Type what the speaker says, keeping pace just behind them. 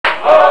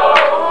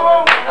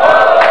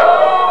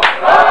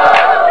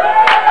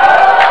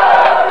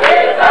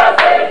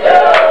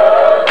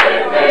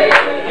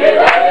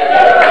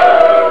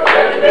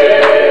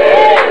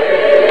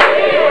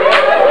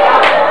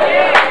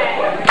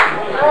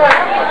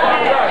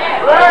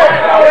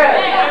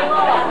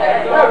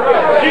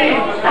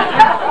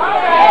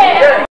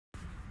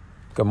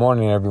Good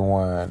morning,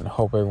 everyone.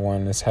 Hope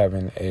everyone is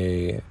having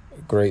a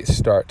great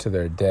start to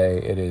their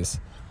day. It is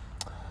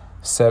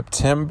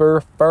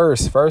September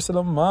 1st, first of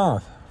the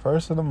month.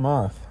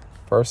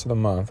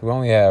 We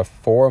only have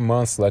 4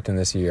 months left in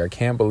this year. I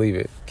can't believe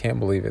it.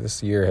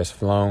 This year has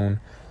flown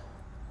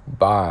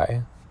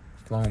by.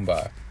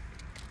 But,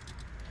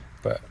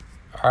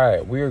 all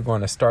right, we are going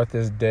to start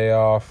this day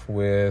off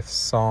with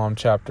Psalm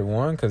chapter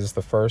 1 because it's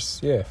the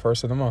first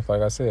of the month,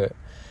 like I said.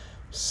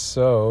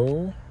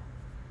 So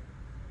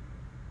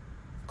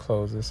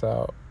close this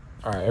out.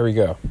 All right, here we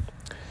go.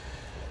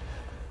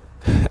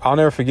 I'll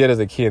never forget as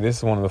a kid, this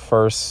is one of the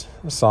first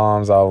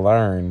Psalms I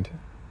learned.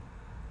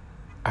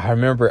 I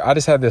remember, I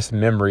just had this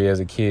memory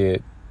as a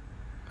kid.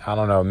 I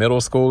don't know, middle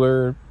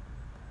schooler,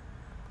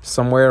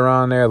 somewhere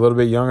around there, a little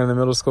bit younger than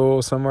middle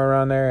school, somewhere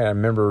around there. And I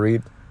remember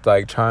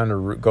trying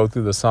to go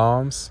through the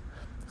Psalms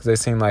because they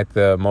seemed like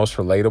the most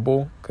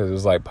relatable because it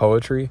was like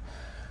poetry.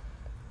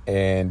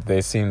 And they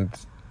seemed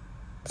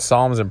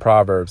Psalms and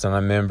Proverbs, and I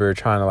remember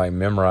trying to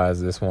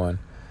memorize this one,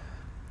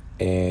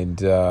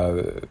 and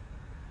I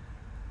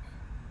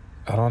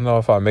don't know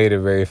if I made it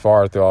very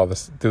far through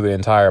the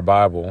entire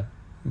Bible,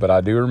 but I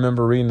do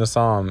remember reading the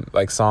Psalm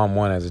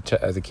 1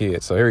 as a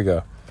kid. So here we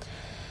go.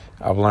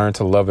 I've learned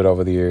to love it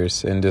over the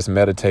years and just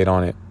meditate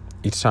on it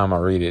each time I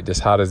read it.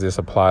 Just how does this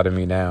apply to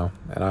me now?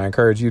 And I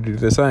encourage you to do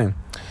the same.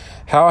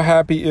 How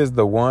happy is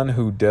the one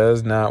who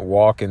does not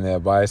walk in the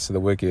advice of the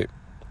wicked.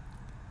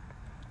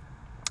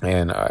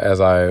 And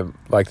as I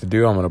like to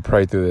do, I'm going to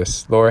pray through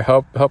this. Lord,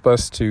 help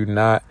us to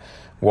not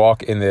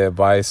walk in the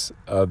advice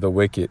of the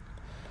wicked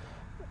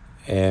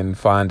and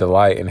find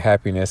delight and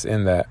happiness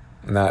in that.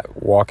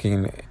 Not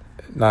walking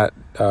in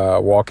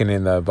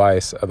the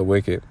advice of the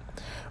wicked,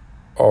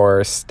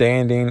 or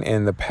standing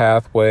in the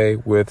pathway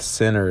with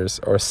sinners,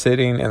 or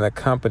sitting in the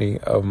company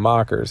of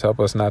mockers. Help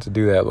us not to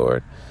do that,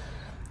 Lord.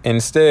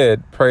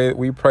 Instead,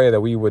 we pray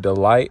that we would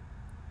delight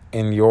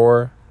in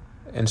your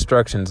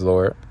instructions,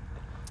 Lord.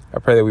 I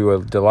pray that we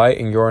will delight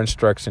in your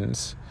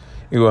instructions.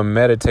 We will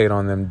meditate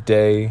on them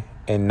day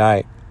and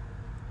night.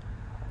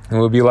 And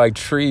we'll be like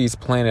trees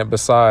planted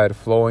beside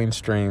flowing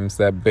streams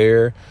that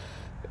bear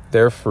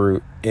their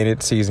fruit in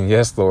its season.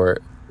 Yes,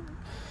 Lord.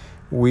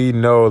 We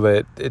know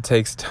that it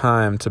takes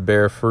time to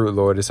bear fruit,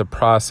 Lord. It's a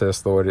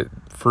process, Lord.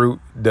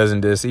 Fruit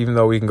doesn't just, even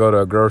though we can go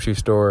to a grocery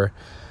store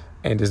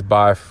and just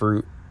buy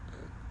fruit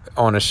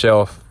on a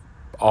shelf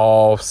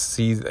all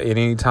season, at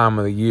any time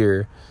of the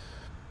year,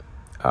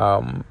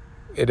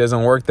 it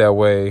doesn't work that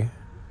way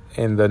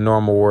in the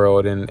normal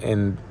world and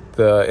in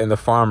the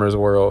farmer's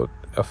world.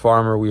 A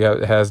farmer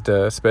has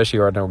to, especially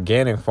an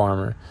organic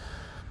farmer,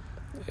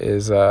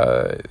 is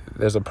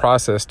there's a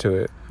process to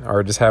it.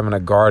 Or just having a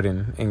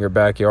garden in your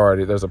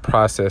backyard, there's a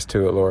process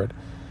to it, Lord.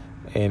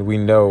 And we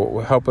know,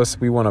 help us.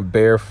 We want to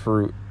bear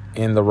fruit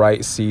in the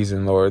right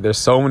season, Lord. There's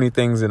so many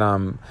things that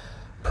I'm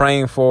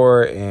praying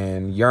for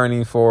and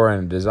yearning for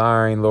and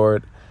desiring,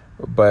 Lord,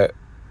 but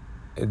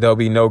they'll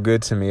be no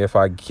good to me if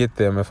I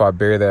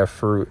bear that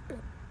fruit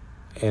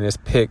and it's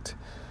picked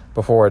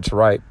before it's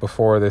ripe,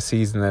 before the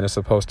season that is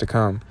supposed to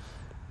come.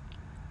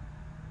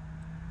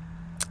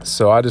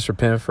 So I just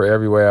repent for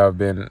every way I've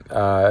been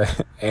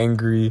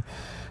angry,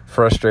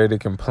 frustrated,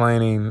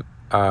 complaining.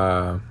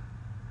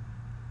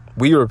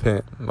 We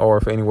repent, or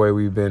if any way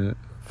we've been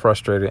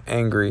frustrated,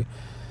 angry,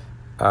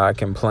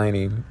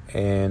 complaining,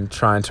 and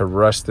trying to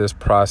rush this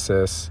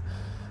process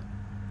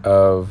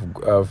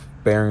of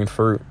bearing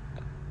fruit.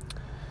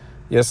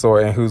 Yes,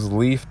 Lord, and whose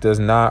leaf does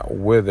not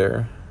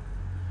wither.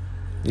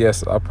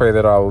 Yes, I pray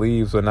that our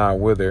leaves will not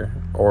wither,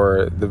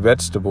 or the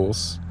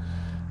vegetables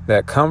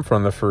that come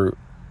from the fruit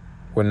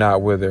would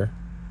not wither.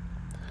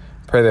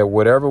 Pray that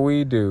whatever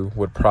we do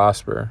would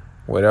prosper.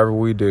 Whatever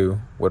we do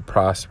would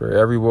prosper.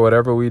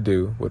 Whatever we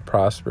do would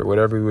prosper.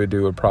 Whatever we would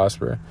do would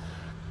prosper.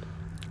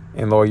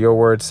 And Lord, your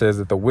word says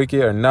that the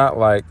wicked are not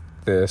like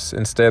this.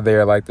 Instead, they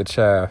are like the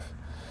chaff.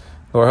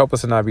 Lord, help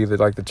us to not be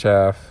like the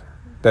chaff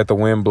that the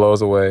wind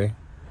blows away.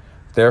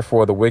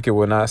 Therefore, the wicked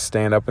will not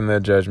stand up in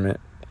their judgment.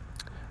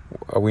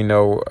 We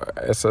know,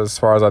 as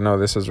far as I know,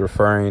 this is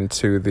referring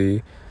to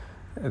the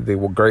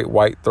great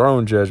white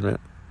throne judgment.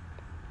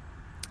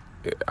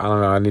 I don't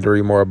know. I need to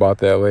read more about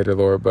that later,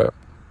 Lord. But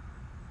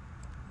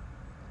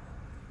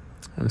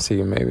let me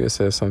see. Maybe it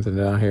says something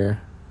down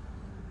here.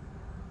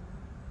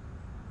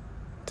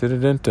 No,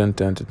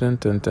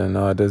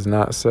 it does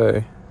not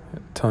say.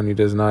 Tony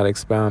does not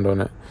expound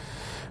on it.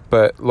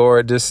 But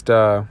Lord, just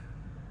the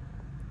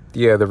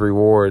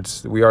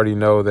rewards. We already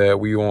know that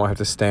we won't have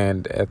to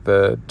stand at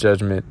the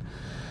judgment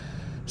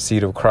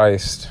seat of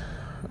Christ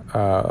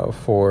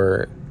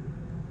for,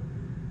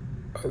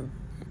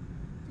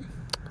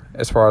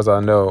 as far as I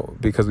know,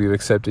 because we've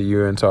accepted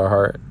you into our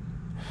heart,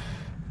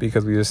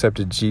 because we've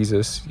accepted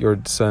Jesus, your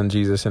son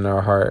Jesus, in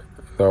our heart.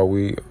 Though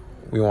we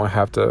won't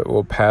have to,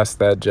 we'll pass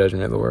that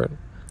judgment, Lord.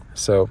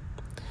 So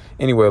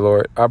anyway,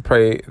 Lord, I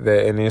pray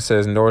that, and it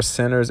says, nor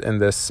sinners in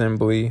the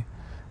assembly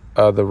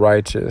of the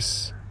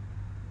righteous.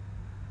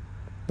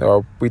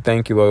 Lord, we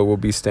thank you, Lord, we'll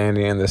be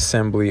standing in the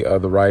assembly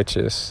of the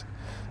righteous.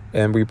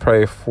 And we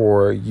pray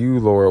for you,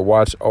 Lord,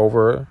 watch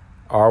over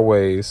our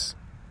ways.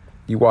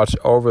 You watch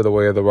over the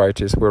way of the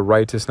righteous. We're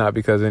righteous not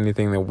because of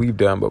anything that we've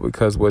done, but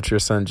because what your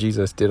son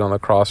Jesus did on the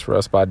cross for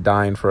us by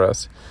dying for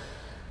us.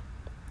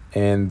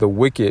 And the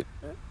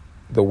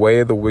way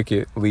of the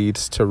wicked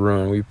leads to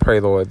ruin. We pray,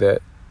 Lord,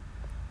 that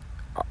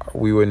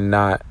we would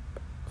not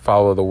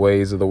follow the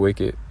ways of the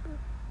wicked,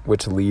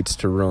 which leads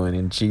to ruin.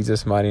 In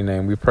Jesus' mighty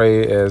name, we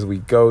pray as we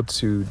go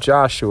to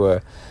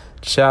Joshua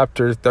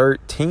chapter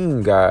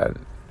 13, God,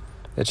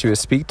 that you would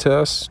speak to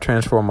us,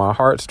 transform our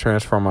hearts,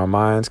 transform our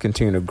minds,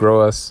 continue to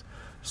grow us,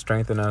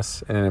 strengthen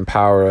us, and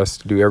empower us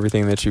to do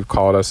everything that you've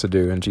called us to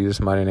do. In Jesus'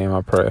 mighty name,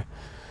 I pray.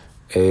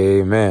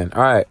 Amen.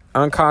 All right.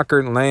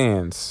 Unconquered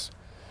lands.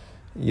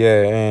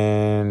 Yeah.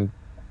 And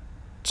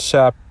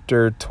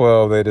chapter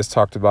 12, they just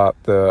talked about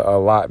the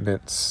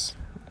allotments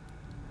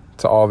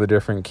to all the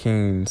different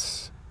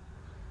kings.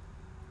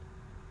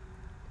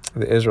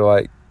 The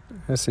Israelite,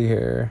 let's see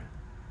here.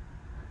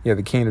 Yeah,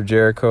 the king of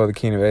Jericho, the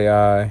king of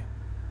Ai,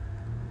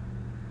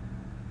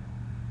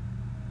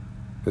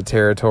 the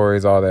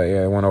territories, all that.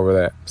 Yeah, I went over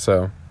that.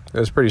 So it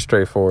was pretty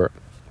straightforward.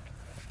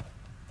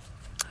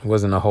 It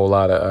wasn't a whole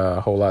lot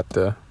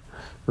to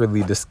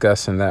really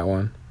discuss in that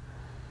one.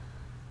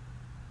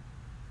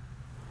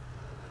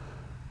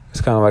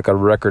 It's kind of like a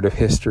record of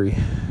history.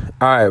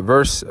 All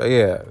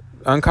right,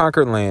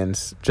 Unconquered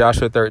lands,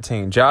 Joshua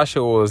 13.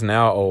 Joshua was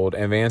now old,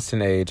 advanced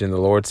in age, and the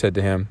Lord said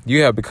to him,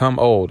 "You have become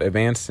old,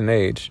 advanced in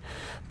age,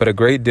 but a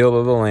great deal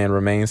of the land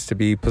remains to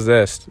be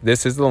possessed.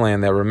 This is the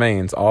land that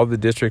remains, all the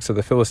districts of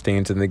the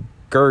Philistines and the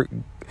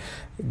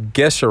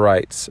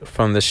Geshurites,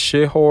 from the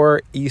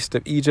Shihor east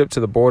of Egypt to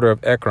the border of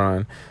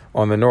Ekron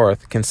on the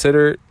north,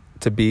 considered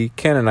to be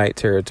Canaanite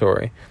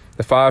territory.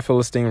 The 5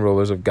 Philistine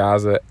rulers of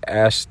Gaza,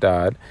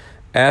 Ashdod,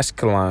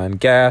 Ashkelon,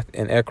 Gath,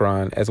 and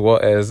Ekron, as well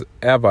as the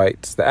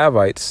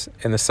Avites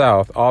in the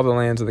south, all the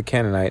lands of the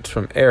Canaanites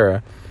from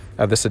Era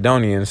of the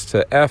Sidonians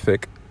to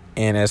Aphek,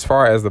 and as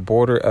far as the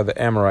border of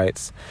the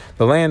Amorites,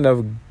 the land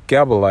of the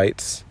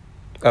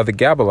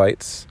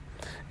Gabalites,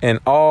 and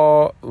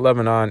all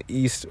Lebanon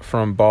east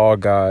from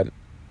Baal-Gad,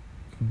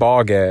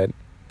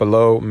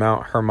 below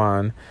Mount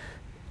Hermon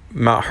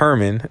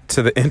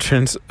to the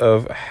entrance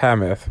of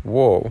Hamath.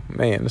 Whoa,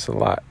 man, that's a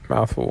lot.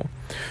 Mouthful.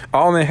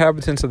 All the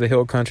inhabitants of the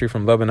hill country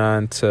from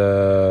Lebanon to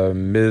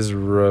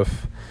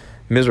Mizraphoth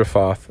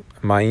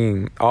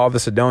Maim, all the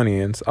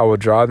Sidonians, I will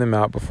drive them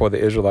out before the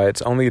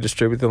Israelites, only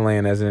distribute the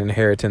land as an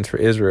inheritance for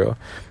Israel,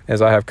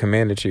 as I have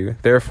commanded you.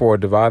 Therefore,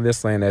 divide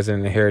this land as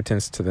an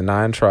inheritance to the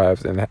 9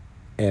 tribes and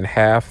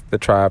half the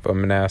tribe of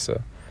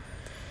Manasseh.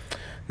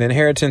 The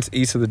inheritance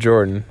east of the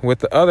Jordan. With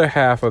the other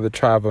half of the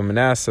tribe of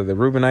Manasseh, the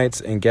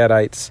Reubenites and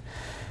Gadites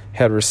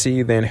had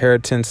received the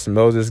inheritance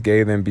Moses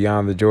gave them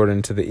beyond the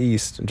Jordan to the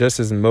east, just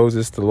as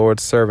Moses, the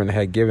Lord's servant,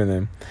 had given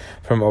them.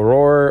 From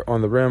Aroer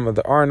on the rim of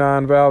the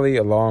Arnon Valley,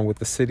 along with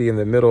the city in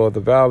the middle of the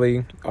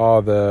valley,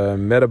 all the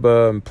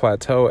Medeba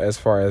plateau as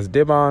far as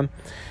Dibon,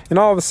 and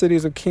all the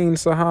cities of King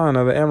Sihon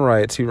of the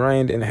Amorites who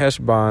reigned in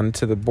Heshbon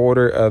to the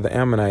border of the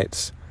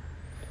Ammonites.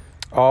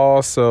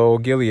 Also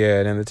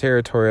Gilead and the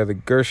territory of the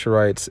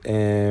Geshurites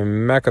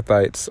and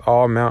Maccathites,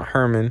 all Mount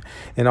Hermon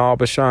and all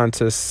Bashan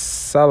to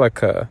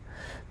Salakah,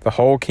 the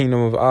whole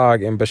kingdom of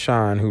Og and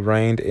Bashan, who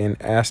reigned in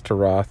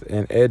Ashtaroth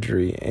and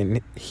Edrei,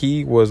 and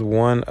he was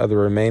one of the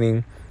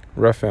remaining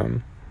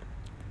Rephaim.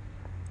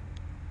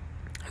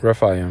 I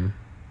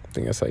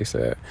think that's how you say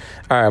it.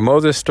 All right,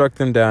 Moses struck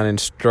them down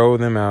and drove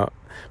them out,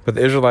 but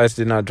the Israelites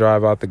did not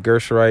drive out the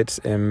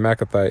Geshurites and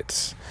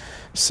Maccathites.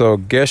 So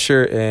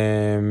Geshur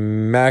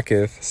and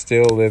Maccath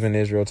still live in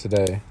Israel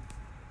today.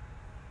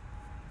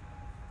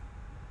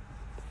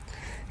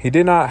 He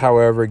did not,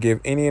 however, give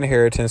any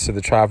inheritance to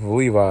the tribe of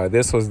Levi.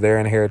 This was their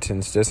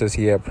inheritance, just as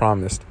he had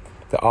promised,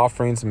 the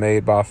offerings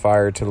made by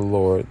fire to the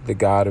Lord, the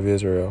God of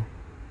Israel.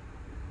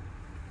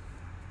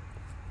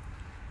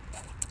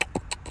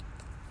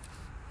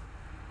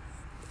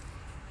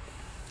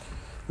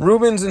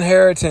 Reuben's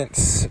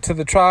inheritance. To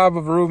the tribe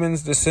of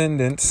Reuben's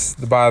descendants,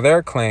 by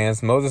their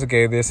clans, Moses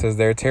gave this as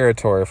their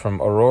territory, from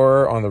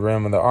Aroer on the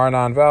rim of the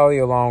Arnon Valley,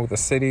 along with the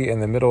city in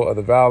the middle of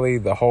the valley,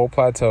 the whole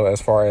plateau as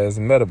far as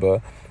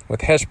Medeba,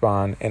 with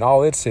Heshbon and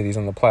all its cities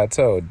on the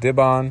plateau,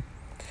 Dibon,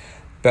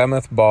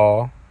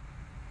 Beth-baal,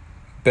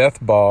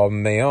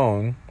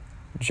 Maon,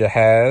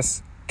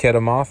 Jahaz,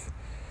 Kedemoth,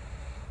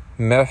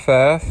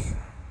 Mephath,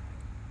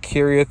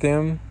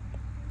 Kiriathim,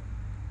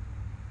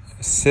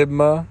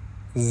 Sibmah,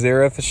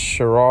 Zereth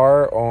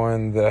Sharar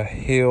on the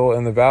hill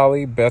in the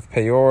valley, Beth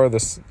Peor,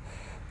 the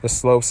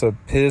slopes of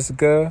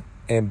Pisgah,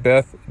 and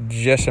Beth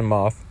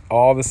Jeshimoth,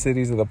 all the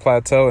cities of the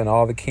plateau, and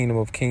all the kingdom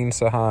of King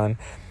Sihon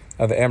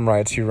of the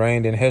Amorites who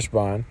reigned in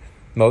Heshbon.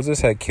 Moses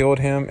had killed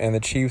him and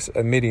the chiefs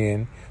of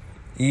Midian,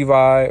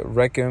 Evi,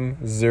 Rechem,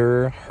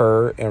 Zur,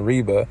 Hur, and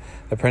Reba,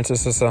 the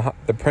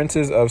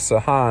princes of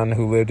Sihon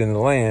who lived in the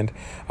land,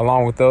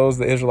 along with those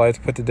the Israelites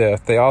put to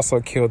death. They also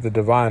killed the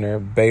diviner,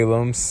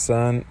 Balaam,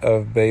 son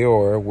of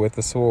Beor, with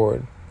the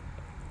sword.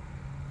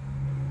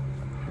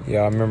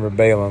 Yeah, I remember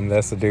Balaam.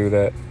 That's the dude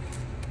that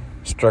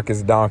struck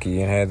his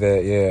donkey and had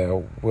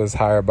that, was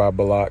hired by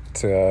Balak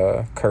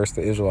to curse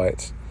the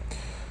Israelites.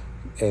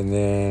 And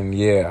then,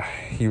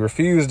 he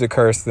refused to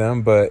curse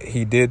them, but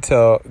he did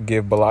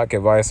give Balak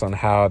advice on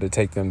how to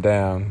take them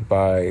down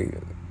by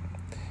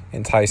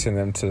enticing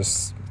them to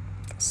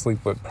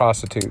sleep with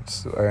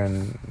prostitutes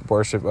and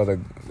worship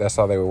that's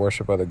how they would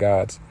worship other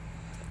gods.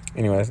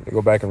 Anyways,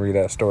 go back and read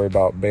that story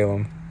about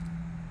Balaam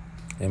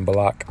and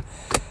Balak.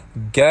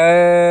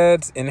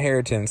 Gad's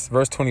inheritance,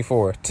 verse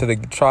 24, to the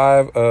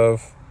tribe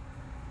of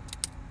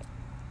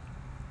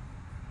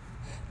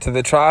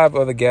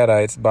the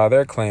Gadites by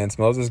their clans,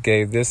 Moses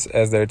gave this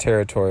as their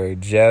territory: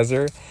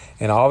 Jazer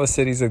and all the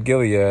cities of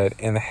Gilead,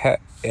 and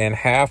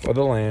half of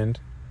the land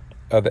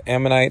of the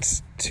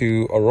Ammonites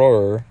to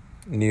Aroer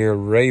near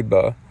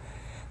Reba,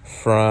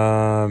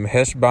 from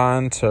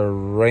Heshbon to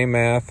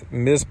Ramath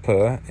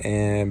Mizpah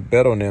and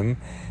Betonim,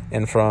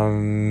 and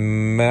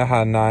from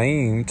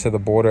Mahanaim to the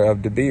border of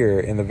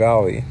Debir in the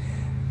valley,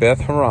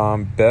 Beth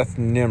Haram, Beth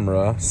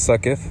Nimrah,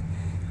 Succoth,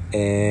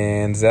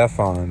 and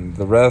Zaphon,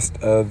 the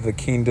rest of the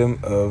kingdom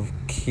of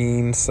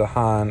King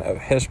Sihon of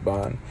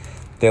Heshbon.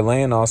 Their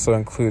land also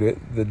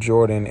included the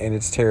Jordan and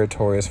its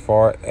territory as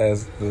far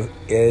as the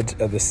edge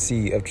of the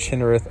sea of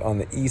Chinnereth on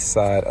the east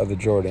side of the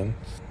Jordan.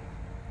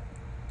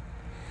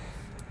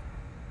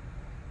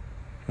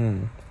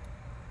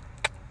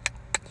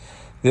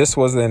 This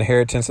was the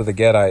inheritance of the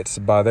Gadites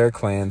by their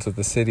clans with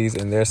the cities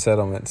and their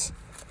settlements.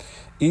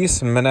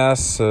 East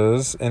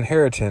Manasseh's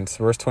inheritance,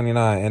 verse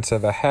 29, and to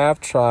the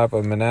half-tribe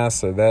of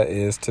Manasseh, that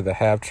is, to the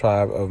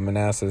half-tribe of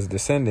Manasseh's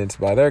descendants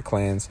by their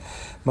clans,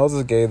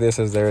 Moses gave this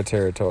as their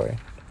territory.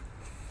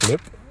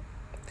 Flip.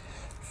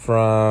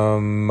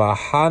 From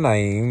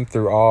Mahanaim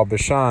through all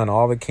Bashan,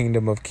 all the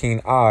kingdom of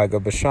King Og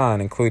of Bashan,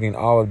 including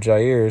all of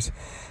Jair's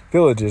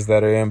villages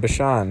that are in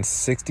Bashan,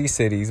 60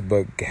 cities,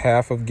 but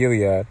half of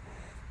Gilead,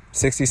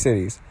 60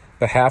 cities,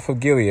 but half of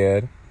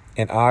Gilead,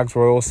 and Og's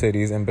royal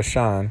cities in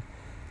Bashan,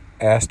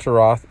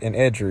 Ashtaroth and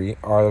Edrei,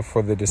 are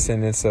for the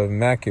descendants of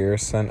Machir,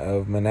 son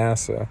of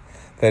Manasseh,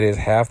 that is,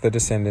 half the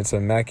descendants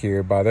of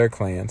Machir by their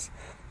clans.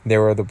 These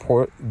were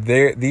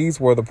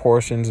the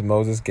portions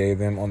Moses gave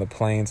them on the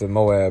plains of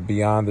Moab,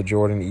 beyond the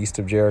Jordan, east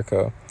of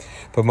Jericho.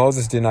 But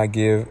Moses did not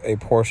give a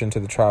portion to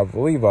the tribe of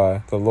Levi.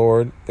 The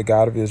Lord, the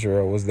God of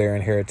Israel, was their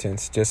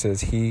inheritance, just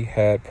as he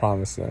had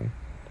promised them.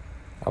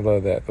 I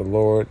love that. The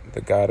Lord,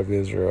 the God of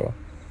Israel,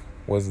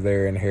 was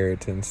their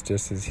inheritance,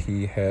 just as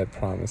he had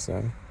promised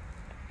them.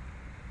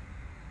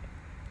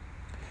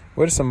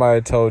 What if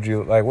somebody told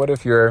you, like, what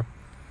if your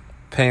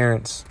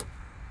parents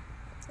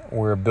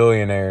were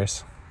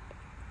billionaires?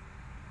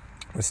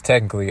 It's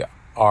technically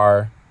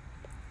our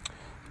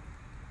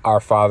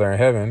Father in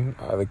heaven,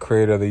 the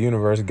creator of the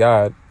universe,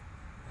 God,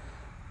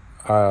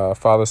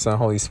 Father, Son,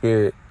 Holy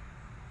Spirit.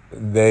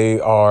 They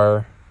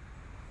are,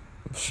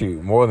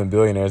 more than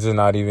billionaires. There's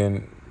not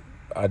even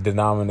a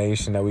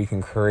denomination that we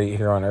can create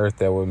here on earth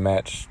that would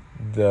match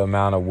the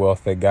amount of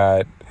wealth that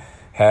God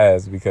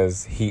has,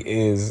 because he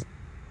is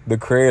the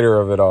creator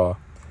of it all.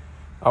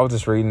 I was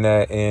just reading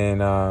that in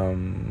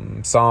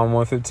Psalm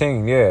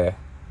 115. Yeah.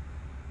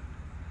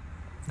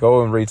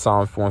 Go and read Psalm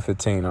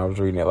 115. I was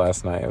reading it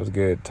last night. It was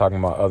good, talking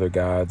about other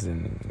gods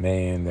and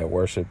man that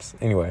worships.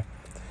 Anyway,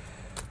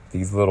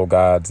 these little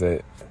gods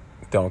that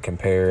don't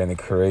compare, and the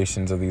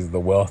creations of the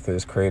wealth that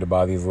is created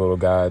by these little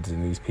gods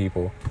and these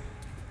people.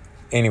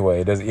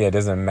 Anyway, it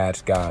doesn't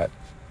match God.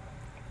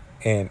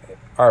 And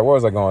all right, where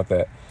was I going with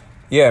that?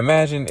 Yeah,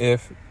 imagine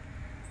if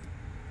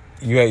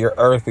you had your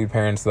earthly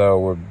parents, though,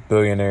 were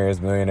billionaires,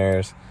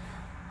 millionaires,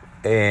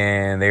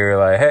 and they were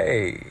like,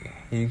 hey,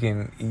 you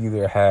can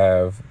either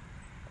have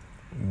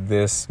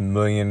this $1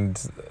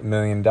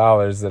 million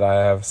that I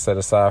have set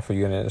aside for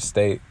you in an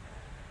estate,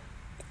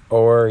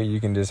 or you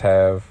can just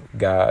have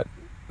God.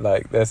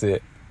 Like, that's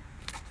it.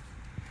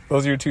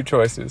 Those are your two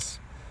choices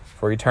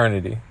for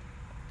eternity.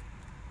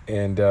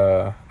 And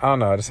I don't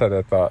know, I just had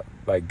that thought,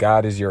 like,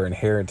 God is your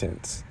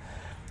inheritance.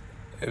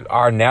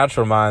 Our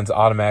natural minds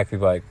automatically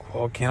like,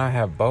 well, can I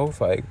have both?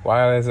 Like,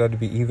 why does it have to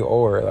be either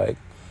or? Like,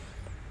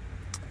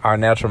 our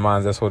natural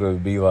minds, that's what it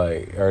would be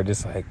like. Or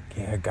just like,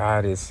 yeah,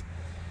 God is,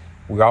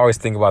 we always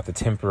think about the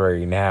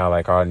temporary now,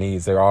 like our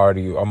needs. I'm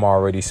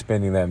already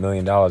spending that $1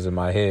 million in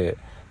my head.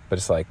 But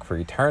it's like, for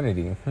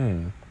eternity,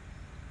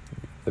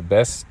 the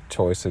best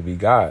choice would be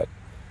God.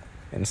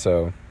 And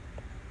so,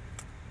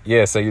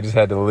 yeah, so you just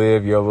had to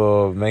live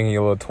making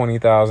your little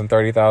 $20,000,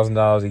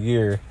 $30,000 a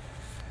year,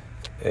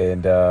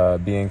 and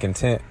being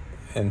content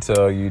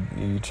until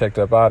you checked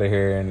up out of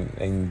here,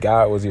 and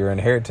God was your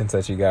inheritance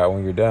that you got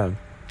when you're done.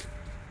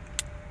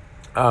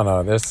 I don't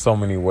know. There's so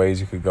many ways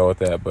you could go with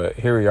that, but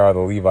here we are, the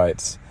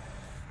Levites,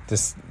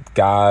 this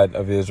God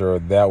of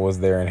Israel, that was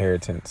their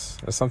inheritance.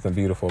 There's something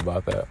beautiful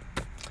about that.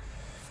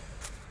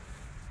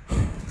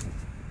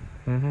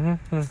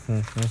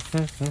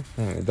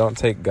 Don't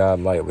take God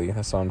lightly.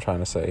 That's what I'm trying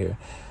to say here.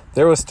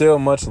 There was still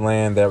much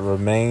land that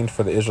remained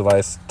for the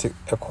Israelites to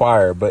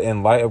acquire, but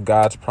in light of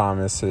God's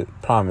promise,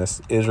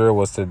 Israel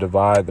was to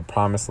divide the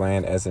promised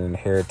land as an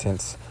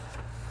inheritance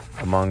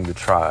among the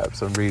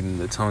tribes. I'm reading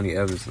the Tony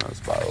Evans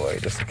notes, by the way,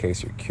 just in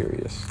case you're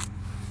curious.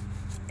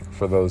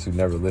 For those who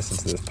never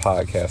listened to this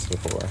podcast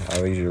before,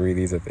 I'll usually read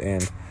these at the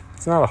end.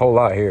 It's not a whole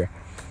lot here.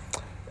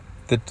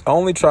 The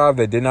only tribe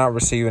that did not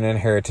receive an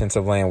inheritance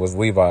of land was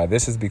Levi.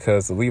 This is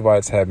because the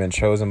Levites had been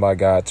chosen by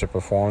God to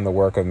perform the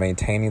work of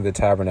maintaining the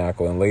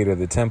tabernacle and later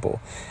the temple,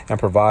 and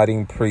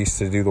providing priests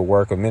to do the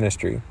work of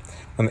ministry.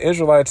 When the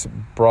Israelites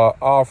brought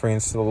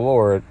offerings to the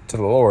Lord,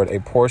 a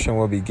portion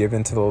will be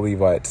given to the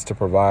Levites to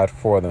provide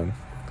for them.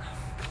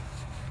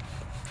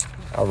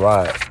 All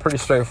right, pretty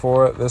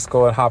straightforward. Let's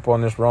go and hop on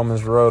this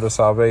Romans road of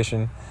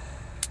salvation.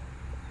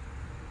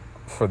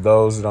 For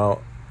those who don't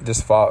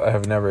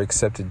have never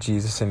accepted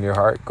Jesus in your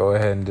heart, go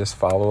ahead and just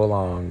follow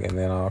along, and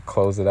then I'll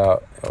close it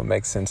out. It'll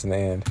make sense in the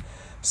end.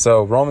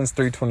 So Romans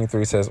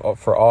 3:23 says,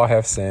 "For all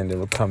have sinned and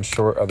will come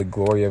short of the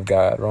glory of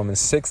God." Romans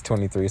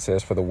 6:23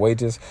 says, "For the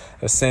wages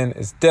of sin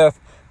is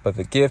death, but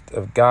the gift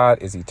of God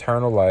is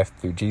eternal life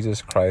through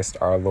Jesus Christ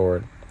our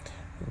Lord."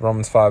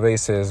 Romans 5:8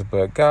 says,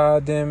 "But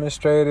God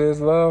demonstrated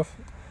his love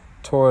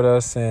toward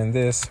us in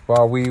this,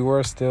 while we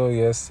were still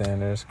yet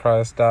sinners,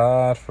 Christ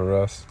died for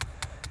us."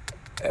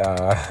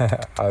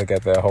 I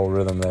got that whole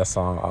rhythm of that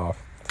song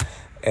off.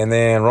 And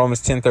then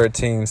Romans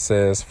 10:13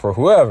 says, "For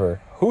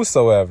whosoever,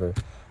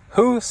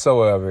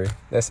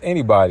 that's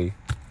anybody,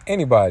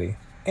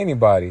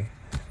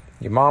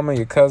 your mama,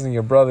 your cousin,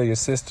 your brother, your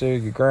sister,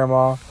 your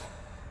grandma,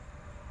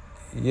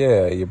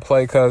 your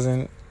play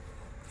cousin,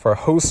 for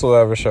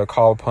whosoever shall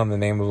call upon the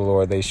name of the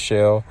Lord, they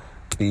shall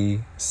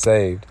be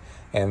saved."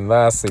 And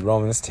lastly,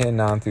 Romans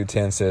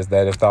 10:9-10 says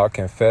that if thou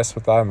confess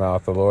with thy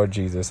mouth the Lord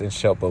Jesus, and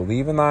shalt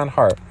believe in thine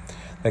heart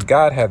that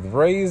God hath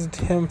raised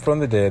him from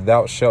the dead,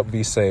 thou shalt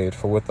be saved.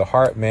 For with the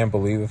heart man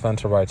believeth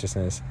unto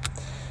righteousness,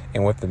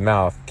 and with the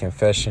mouth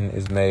confession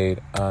is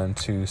made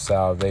unto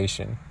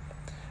salvation.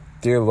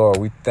 Dear Lord,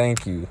 we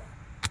thank you.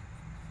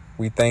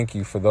 We thank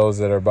you for those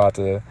that are about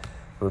to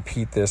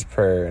repeat this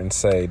prayer and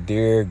say,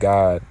 "Dear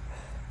God,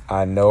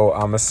 I know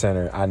I'm a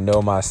sinner. I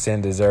know my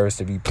sin deserves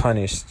to be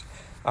punished.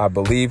 I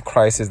believe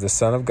Christ is the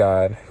Son of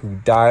God who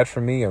died for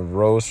me and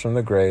rose from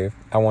the grave.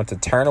 I want to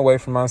turn away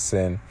from my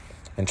sin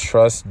and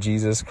trust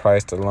Jesus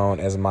Christ alone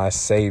as my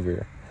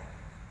Savior.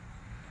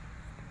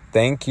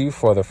 Thank you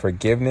for the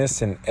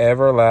forgiveness and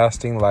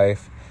everlasting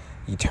life,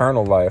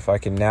 eternal life I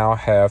can now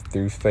have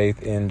through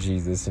faith in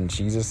Jesus. In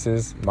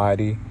Jesus'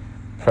 mighty,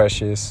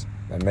 precious,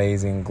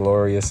 amazing,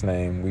 glorious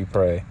name we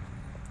pray.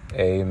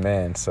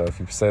 Amen." So if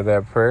you said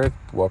that prayer,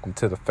 welcome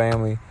to the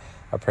family.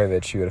 I pray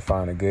that you would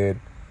find a good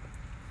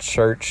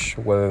church,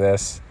 whether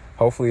that's,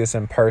 hopefully it's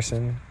in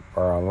person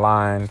or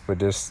online,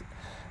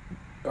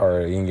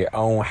 or in your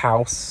own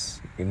house,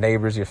 your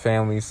neighbors, your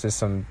families, just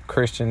some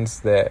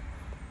Christians that,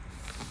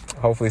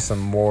 hopefully some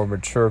more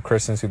mature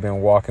Christians who've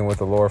been walking with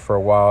the Lord for a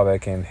while, that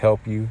can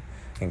help you,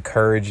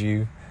 encourage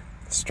you,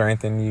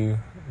 strengthen you,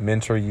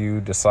 mentor you,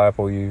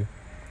 disciple you,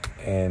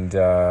 and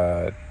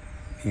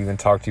even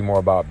talk to you more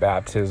about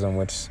baptism,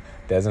 which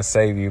doesn't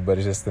save you, but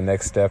it's just the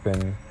next step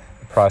in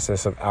the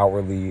process of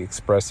outwardly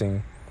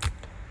expressing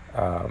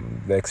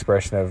the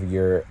expression of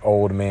your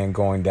old man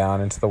going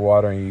down into the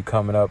water and you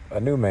coming up a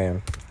new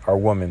man or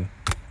woman.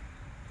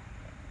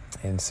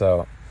 And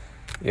so,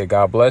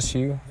 God bless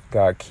you.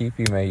 God keep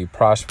you. May he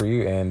prosper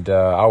you. And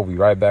I'll be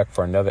right back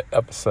for another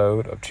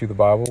episode of Chew the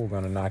Bible. We're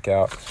going to knock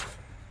out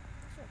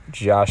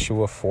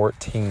Joshua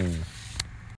 14.